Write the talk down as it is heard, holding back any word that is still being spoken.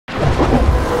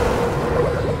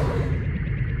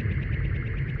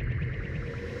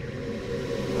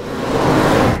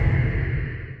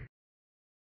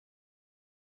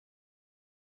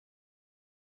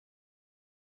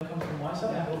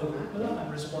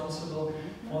responsible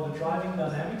for the driving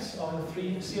dynamics of the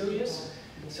 3 Series.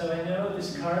 So I know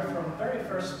this car from very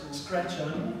first scratch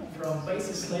on, from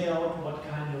basis layout, what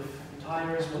kind of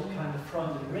tires, what kind of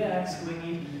front and rear axle we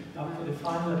need, up to the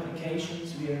final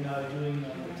applications we are now doing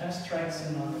on the test tracks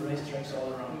and on the racetracks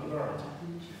all around the world.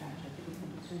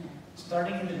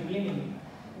 Starting in the beginning,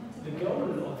 the goal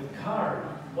of the car,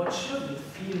 what should it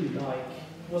feel like,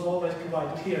 was always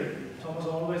quite clear. Thomas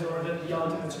always ordered the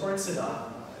ultimate sports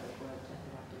sedan.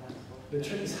 The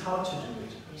trick is how to do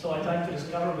it. So I'd like to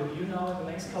discover with you now in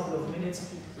the next couple of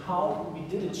minutes how we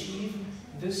did achieve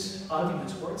this ultimate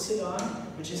sports sedan,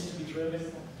 which is to be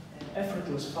driven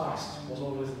effortless fast, was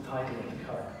always the title of the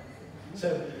car.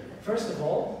 So first of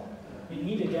all, we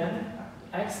need again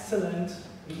excellent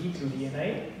vehicle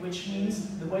DNA, which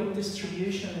means the weight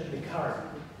distribution in the car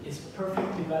is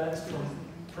perfectly balanced from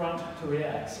front to rear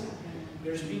axle.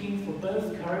 We're speaking for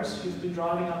both cars you've been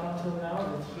driving up until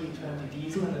now, the 320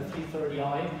 diesel and the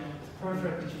 330i,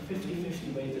 perfectly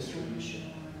 50-50 weight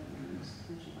distribution.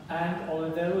 And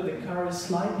although the car is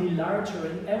slightly larger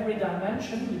in every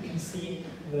dimension, you can see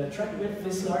the track width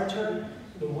is larger,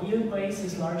 the wheelbase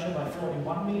is larger by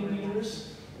 41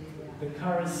 millimeters, the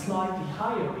car is slightly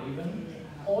higher even.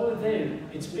 Although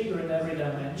it's bigger in every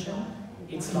dimension,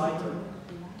 it's lighter.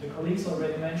 The colleagues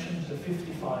already mentioned the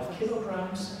 55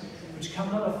 kilograms, which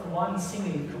come not of one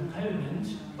single component,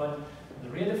 but the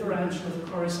rear differential,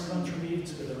 of course,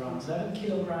 contributes with around 7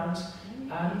 kilograms,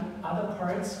 and other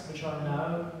parts, which are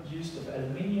now used of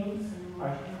aluminium,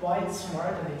 are quite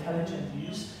smart and intelligent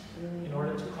used in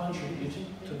order to contribute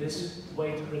to this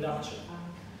weight reduction.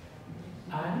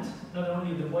 And not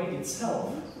only the weight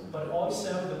itself, but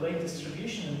also the weight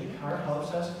distribution in the car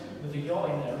helps us with the yaw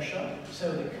inertia,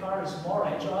 so the car is more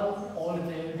agile, although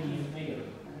being bigger.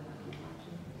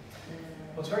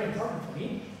 What's very important for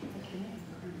me,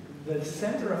 the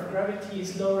center of gravity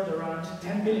is lowered around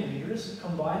 10 millimeters,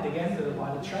 combined again with a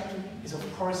wider track, is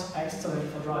of course excellent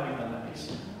for driving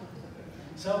dynamics.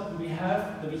 So we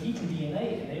have the vehicle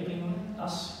DNA enabling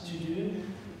us to do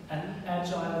an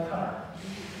agile car.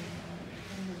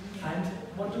 And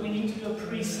what do we need to do a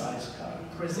precise car?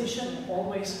 Precision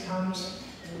always comes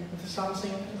to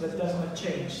something that does not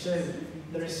change. So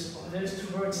there's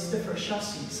two words, stiffer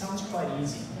chassis. Sounds quite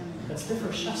easy. But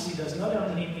stiffer chassis does not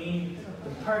only mean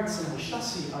the parts in the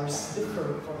chassis are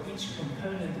stiffer for each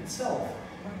component itself,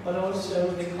 but also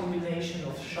the combination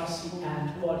of chassis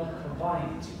and body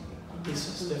combined is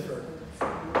stiffer.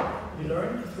 We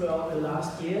learned throughout the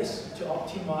last years to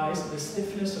optimize the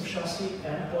stiffness of chassis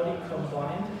and body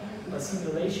combined by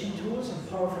simulation tools and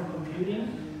powerful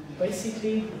computing,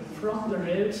 basically from the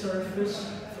road surface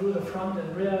through the front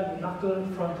and rear knuckle,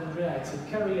 front and rear axle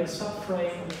carrier,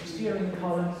 subframe, steering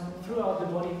column, throughout the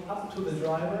body up to the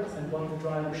driver and what the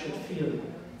driver should feel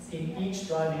in each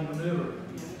driving maneuver.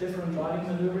 Different driving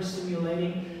maneuvers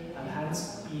simulating and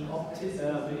hence being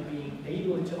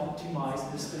able to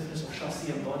optimize the stiffness of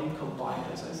chassis and body combined,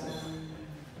 as I said.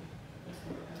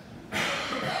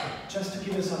 Just to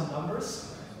give you some numbers,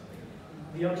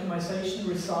 the optimization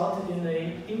resulted in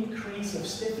an increase of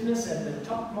stiffness at the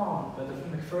top mount, where the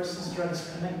McPherson strut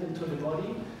is connected to the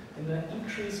body, in an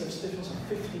increase of stiffness of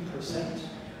 50%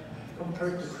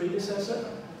 compared to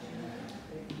predecessor.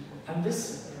 And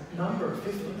this number,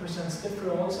 50%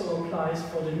 stiffer, also applies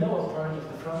for the lower part of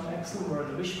the front axle, where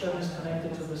the wishbone is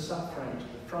connected to the subframe,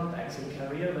 the front axle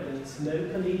carrier, but it's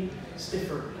locally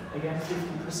stiffer, again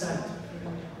 50%.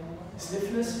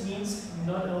 Stiffness means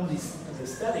not only the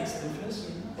static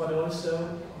stiffness, but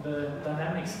also the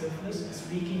dynamic stiffness,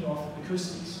 speaking of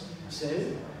acoustics. So,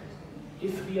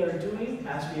 if we are doing,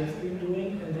 as we have been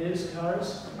doing in those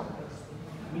cars,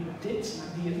 we did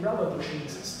the rubber bushings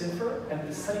stiffer, at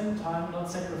the same time not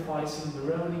sacrificing the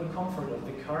rolling comfort of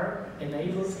the car,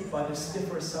 enabled by the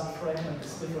stiffer subframe and the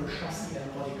stiffer chassis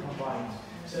and body combined.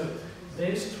 So,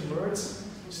 those two words,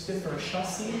 stiffer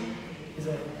chassis, is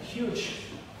a huge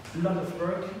lot of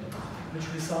work which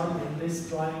resulted in this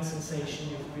driving sensation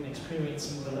you've been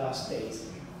experiencing the last days.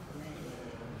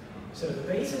 So the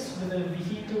basis with the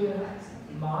vehicle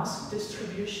mass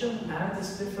distribution and the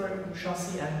stiffer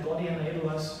chassis and body enable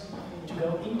us to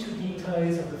go into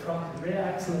details of the front and rear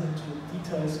axle and into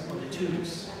details of the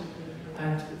tubes.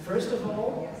 And first of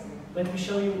all, let me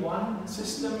show you one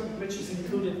system which is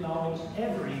included now in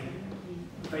every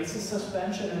basis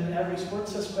suspension and every sport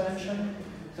suspension,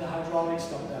 the hydraulic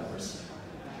stop dampers.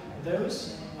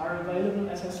 Those are available,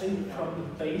 as I said, from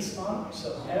the base on,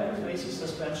 so every basis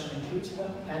suspension includes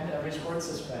them, and every sport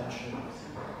suspension.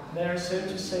 They are, so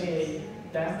to say,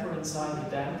 a damper inside the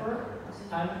damper,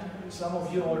 and some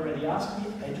of you already asked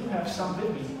me, I do have some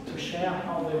with me to share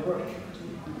how they work.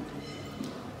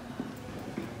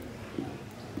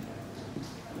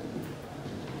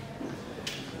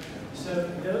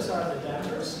 those are the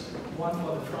dampers, one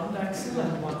for the front axle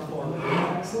and one for the rear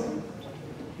axle.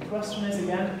 The question is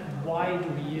again, why do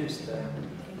we use them?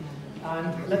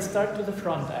 And let's start with the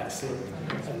front axle.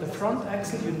 At the front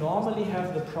axle you normally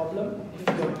have the problem,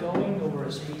 if you're going over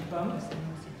a speed bump,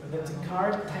 that the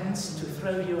car tends to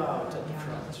throw you out at the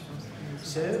front.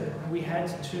 So we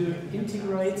had to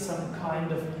integrate some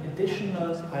kind of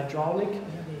additional hydraulic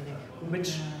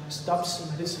which stops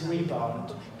this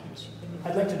rebound.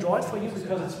 I'd like to draw it for you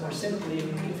because it's more simply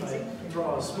if I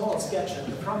draw a small sketch at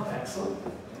the front axle.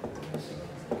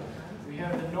 We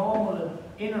have the normal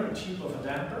inner tube of a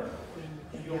damper.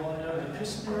 You all know the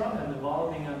piston rod and the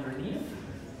valving underneath.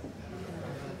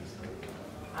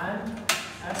 And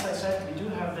as I said, we do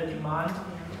have the demand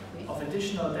of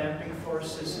additional damping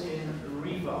forces in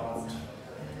rebound.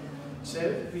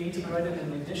 So we integrated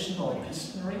an additional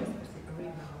piston ring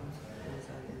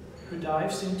who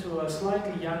dives into a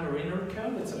slightly younger inner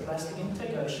cone. It's a plastic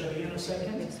intake, I'll show you in a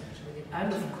second.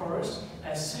 And of course,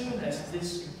 as soon as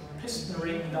this piston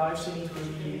ring dives into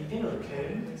the inner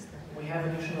cone, we have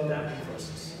additional damping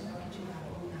forces.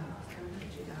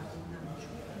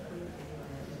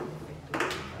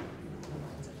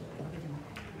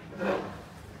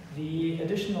 The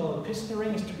additional piston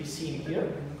ring is to be seen here.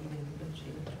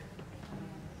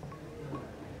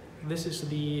 This is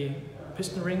the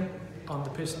piston ring on the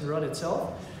piston rod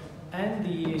itself, and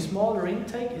the smaller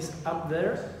intake is up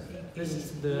there. This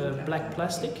is the black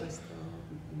plastic,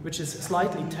 which is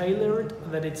slightly tailored,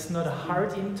 that it's not a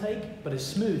hard intake, but a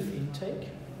smooth intake.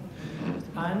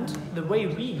 And the way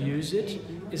we use it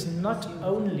is not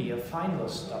only a final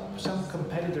stop. Some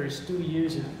competitors do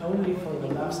use it only for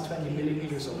the last 20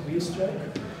 millimeters of wheel stroke.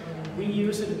 We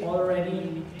use it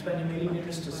already 20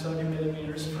 millimeters to 30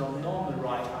 millimeters from normal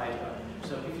right high drive.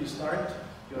 So if you start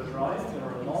your drive,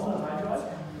 your normal high drive,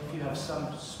 if you have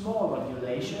some small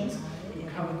undulations, you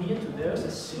come near to those.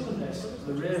 As soon as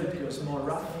the road goes more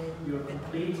rough, you're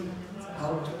completely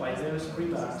helped by those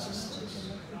rebound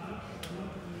systems.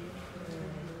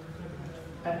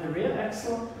 At the rear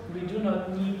axle, we do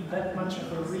not need that much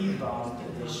of a rebound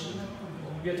addition.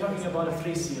 We are talking about a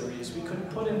 3 series. We could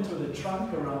put into the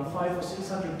trunk around 500 or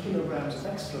 600 kilograms of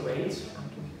extra weight.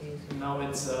 Now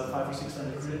it's 500 or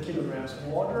 600 kilograms of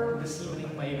water. This evening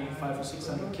maybe 500 or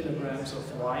 600 kilograms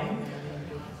of wine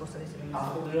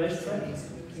after the racetrack.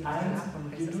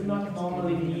 And you do not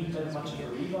normally need that much of a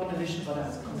rebound addition, but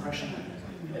a compression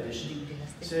addition.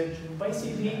 So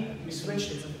basically we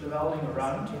switched the valving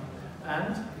around,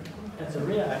 and at the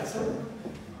rear axle,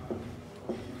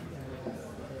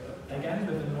 again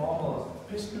with the normal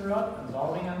piston rod and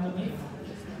valving underneath.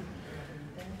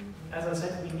 As I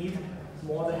said, we need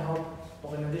more the help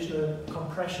of an additional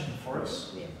compression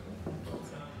force.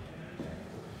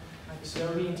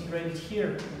 So we integrated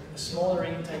here a smaller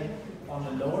intake on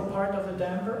the lower part of the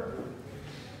damper,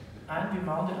 and we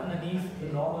mounted underneath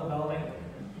the normal valving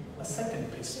a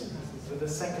second piston with a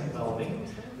second valving.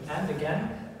 And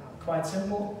again, quite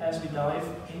simple, as we dive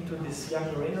into this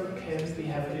younger inner cone, we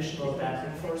have additional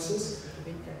damping forces.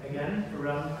 Again,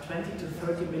 around 20 to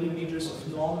 30 millimeters of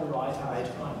normal right height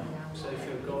on. So if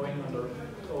you're going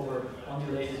over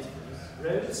undulated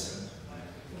roads,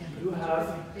 you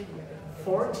have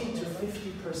 40 to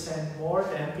 50% more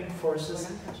damping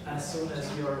forces as soon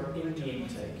as you're in the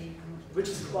intake, which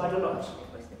is quite a lot.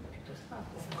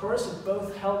 Of course, it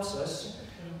both helps us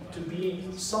to be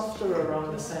softer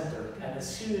around the center, and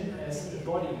as soon as the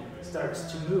body starts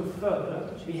to move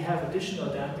further, we have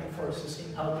additional damping forces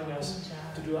helping us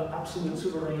to do an absolute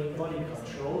sovereign body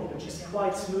control, which is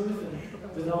quite smooth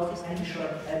and without any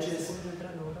sharp edges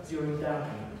during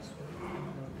damping.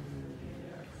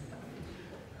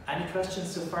 Any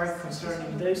questions so far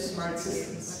concerning those smart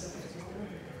systems?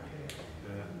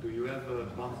 Do you have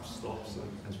bump stops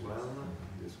as well?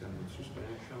 This kind of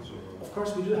suspensions? Or? Of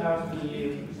course, we do have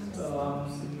the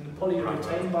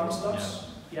polyurethane bump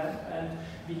stops. Yeah, and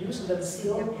we use them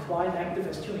still quite active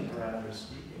as tuning parameters.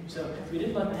 So we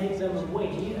did not take them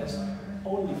away as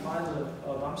only final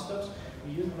bump stops.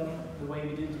 We use them the way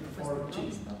we did before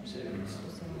too. So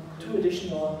two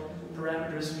additional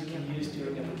parameters we can use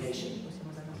during application.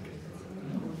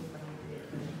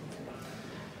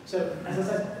 So as I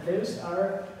said, those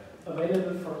are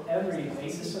available for every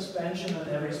basis suspension and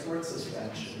every sports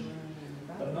suspension.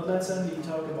 But not let's only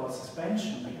talk about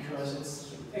suspension, because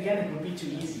it's, again, it would be too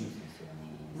easy.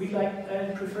 We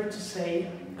prefer to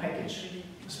say package,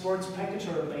 sports package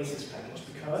or a basis package,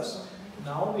 because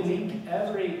now we link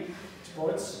every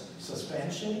sports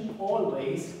suspension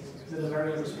always with a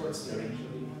variable sports steering,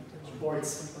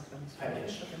 sports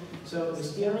package. So the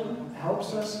steering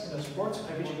helps us in a sports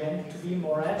package again to be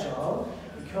more agile,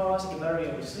 because the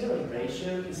variable steering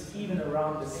ratio is even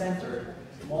around the center,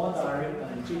 more direct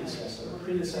than in predecessor.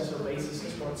 Predecessor basis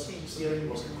of sports steering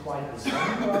was quite the same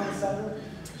around the center.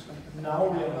 Now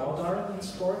we are more direct in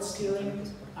sports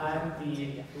steering, and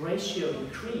the ratio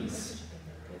increase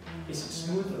is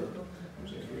smoother.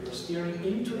 So if you're steering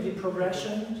into the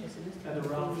progression at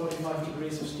around 45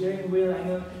 degrees of steering wheel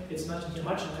angle, it's not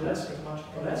much less,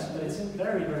 but it's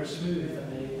very, very smooth.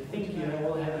 And I think you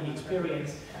all have the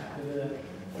experience with the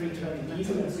 320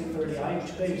 diesel and 330i,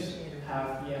 which both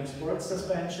have the M Sport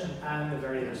suspension and the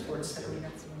variable sports steering.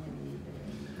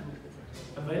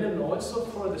 Available also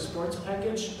for the sports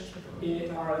package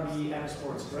are the M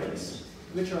Sports brakes,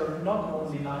 which are not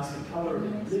only nicely colored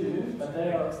in blue, but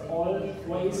they are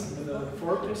always with the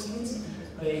 4 pistons.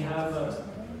 They have a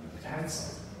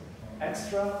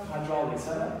extra hydraulic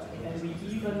setup, and we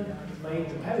even made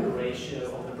the pedal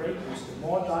ratio of the brake booster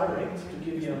more direct to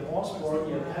give you a more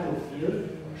sportier pedal feel,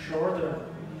 shorter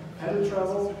pedal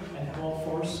travel, and more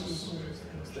forces.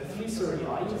 The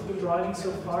 330i you've been driving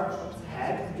so far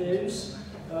had those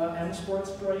M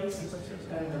Sports brakes,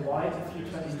 and the white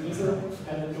 320 diesel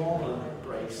and the normal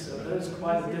brakes. So there's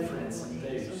quite a difference in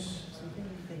those.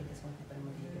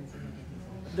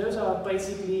 Those are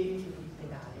basically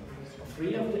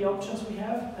 3 of the options we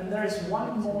have, and there is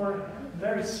one more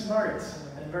very smart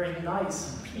and very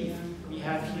nice piece we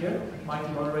have here.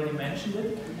 Michael already mentioned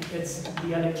it. It's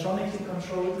the electronically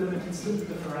controlled limited slip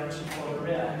differential for the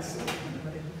rear axle.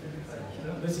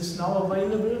 This is now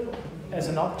available as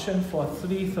an option for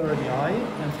 330i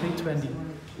and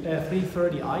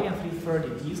 330i and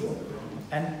 330 diesel,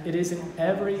 and it is in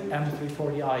every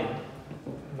M340i,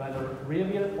 whether rear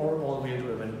wheel or all-wheel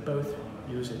driven. Both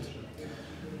use it.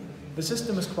 The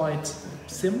system is quite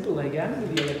simple again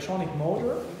with the electronic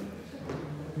motor.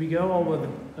 We go over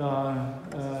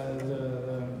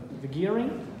the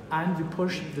gearing and we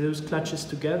push those clutches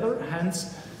together,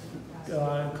 hence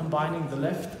combining the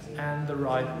left and the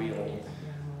right wheel.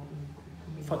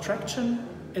 For traction,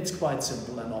 it's quite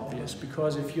simple and obvious,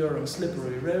 because if you're on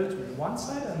slippery road to one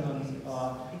side and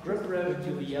on grip road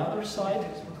to the other side,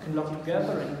 you can lock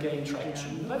together and gain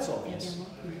traction. That's obvious.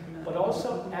 But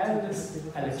also, as it is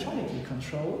electronically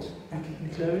controlled, you can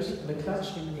close the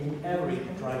clutch in every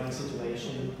driving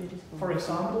situation. For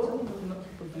example,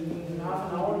 in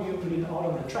half an hour you've been out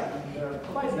on the track. There are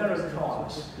quite narrow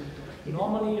corners.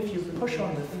 Normally, if you push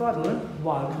on the throttle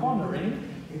while cornering,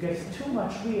 you get too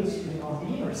much wheel spin on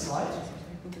the inner side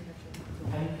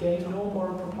and gain no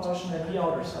more propulsion at the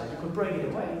outer side. You could break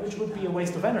it away, which would be a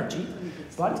waste of energy,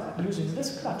 but using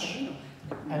this clutch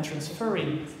and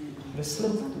transferring the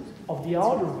slip of the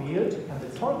outer wheel and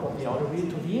the torque of the outer wheel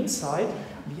to the inside,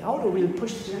 the outer wheel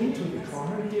pushes you into the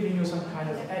corner, giving you some kind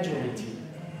of agility.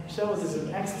 So this is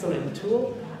an excellent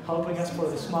tool, helping us for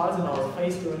the smiles in our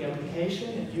face during application,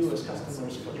 and you as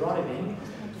customers for driving,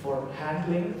 for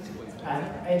handling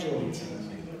and agility,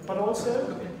 but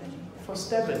also for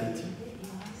stability.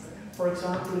 For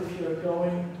example, if you're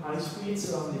going high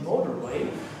speeds on the motorway,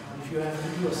 if you have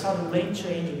to do a sudden lane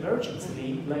change,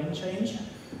 emergency lane change,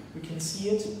 we can see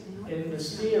it in the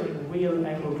steering wheel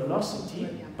angle velocity.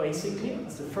 Basically,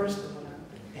 it's the first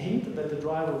hint that the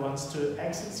driver wants to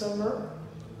exit somewhere,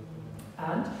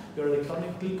 and you're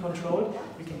electronically controlled.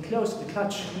 You can close the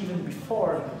clutch even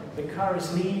before the car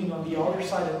is leaning on the other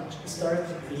side and start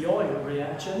the oil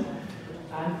reaction.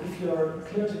 And if you're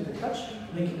closing the clutch,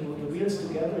 linking the wheels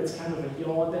together, it's kind of a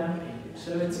yaw damping.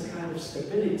 So it's a kind of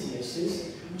stability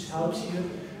assist, which helps you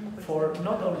for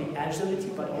not only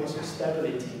agility but also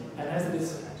stability. And as it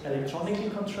is electronically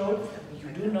controlled, you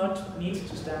do not need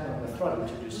to stand on the throttle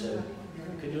to do so.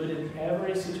 You can do it in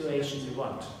every situation you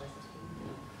want.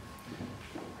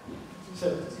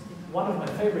 So, one of my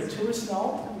favorite tools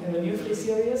now in the new 3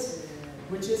 series,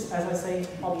 which is, as I say,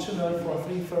 optional for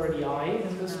 330i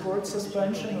in the sports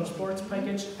suspension or sports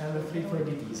package and the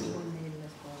 330 diesel.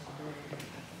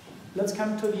 Let's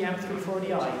come to the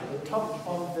M340i. The top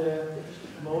of the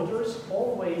motors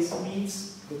always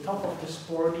meets the top of the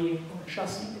sporty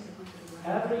chassis.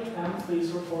 Every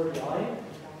M340i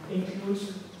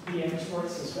includes the M Sport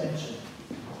suspension.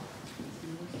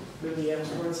 With the M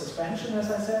Sport suspension,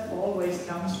 as I said, always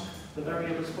comes the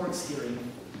variable sport steering.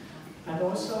 And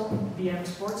also, the M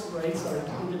Sports brakes are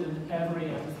included in every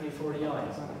M340i.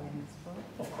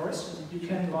 Of course, you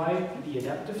can buy the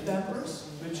adaptive dampers,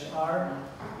 which are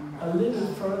a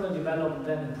little further developed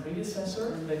than in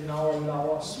predecessor. They now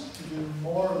allow us to do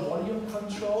more volume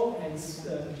control and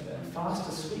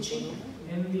faster switching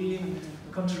in the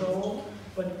control,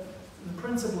 but the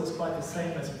principle is quite the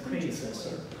same as in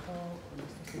predecessor.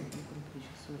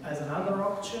 As another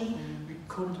option, we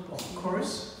could, of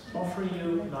course, offer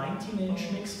you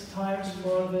 19-inch mixed tires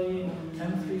for the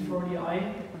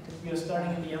M340i. We are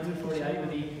starting in the M340i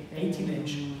with the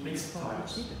 18-inch mixed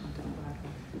tires.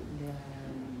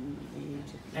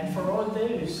 And for all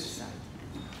those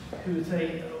who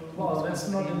say, well, that's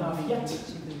not enough yet,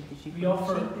 we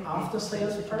offer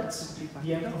after-sales parts,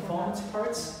 the performance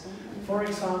parts. For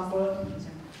example,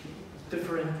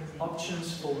 different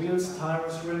options for wheels,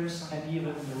 tires, rims, and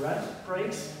even the red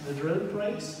brakes, the drill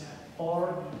brakes,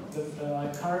 or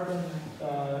the carbon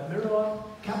mirror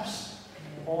caps,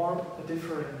 or a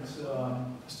different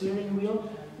steering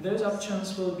wheel. Those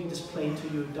options will be displayed to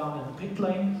you down in the pit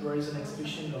lane, where is an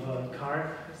exhibition of a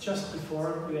car just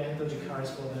before you enter the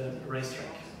cars for the racetrack.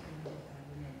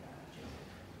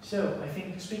 So, I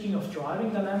think speaking of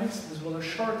driving dynamics, this was a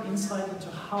short insight into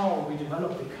how we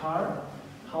develop the car,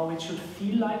 how it should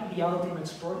feel like the ultimate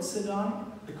sports sedan.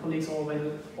 The colleagues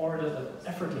already ordered an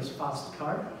effortless fast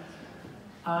car.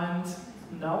 And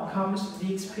now comes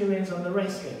the experience on the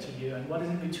racetrack to you, and what is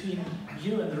in between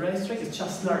you and the racetrack is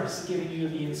just Lars giving you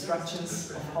the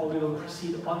instructions of how we will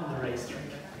proceed on the racetrack.